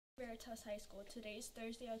Veritas High School. Today is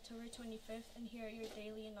Thursday, October 25th, and here are your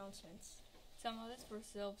daily announcements. Tamales for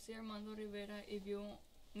Self. See Armando Rivera if you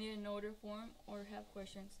need an order form or have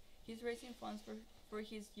questions. He's raising funds for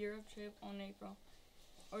his Europe trip on April.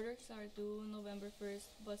 Orders are due November 1st,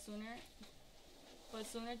 but sooner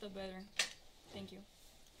the better. Thank you.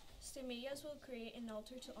 Semillas will create an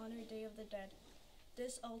altar to honor Day of the Dead.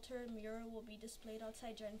 This altar mural will be displayed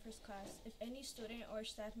outside Jennifer's class. If any student or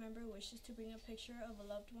staff member wishes to bring a picture of a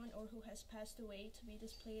loved one or who has passed away to be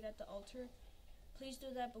displayed at the altar, please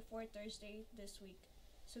do that before Thursday this week,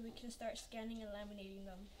 so we can start scanning and laminating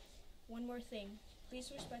them. One more thing, please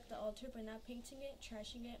respect the altar by not painting it,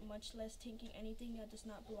 trashing it, much less taking anything that does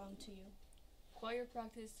not belong to you. Choir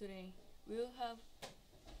practice today. We will have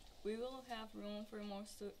room for more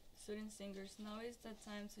student singers. Now is the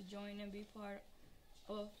time to join and be part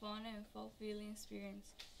of a fun and fulfilling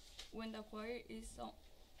experience. When the choir is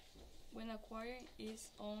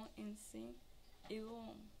all in sync,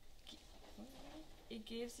 it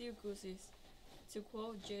gives you goosies. To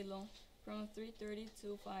quote J-Lo from 3:30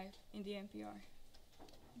 to 5 in the NPR.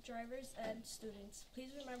 Drivers and students,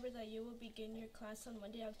 please remember that you will begin your class on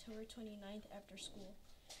Monday, October 29th after school.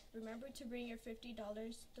 Remember to bring your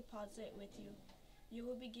 $50 deposit with you. You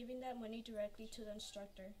will be giving that money directly to the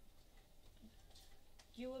instructor.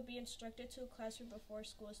 You will be instructed to a classroom before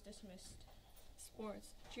school is dismissed.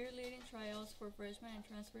 Sports. Cheerleading tryouts for freshmen and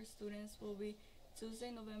transfer students will be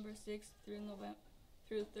Tuesday, November 6th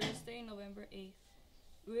through Thursday, November 8th.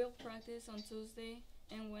 We will practice on Tuesday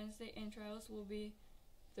and Wednesday, and trials will be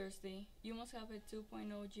Thursday. You must have a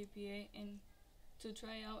 2.0 GPA and to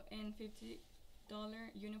try out, and $50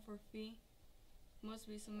 uniform fee must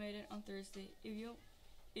be submitted on Thursday. If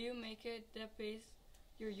you make it, that pays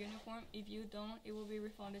your uniform. If you don't, it will be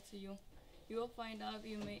refunded to you. You will find out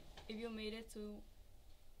if you made it to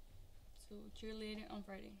cheerleading on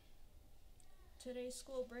Friday. Today's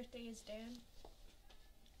school birthday is Dan.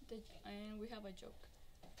 And we have a joke.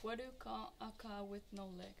 What do you call a cow with no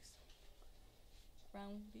legs?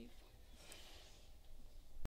 Ground beef.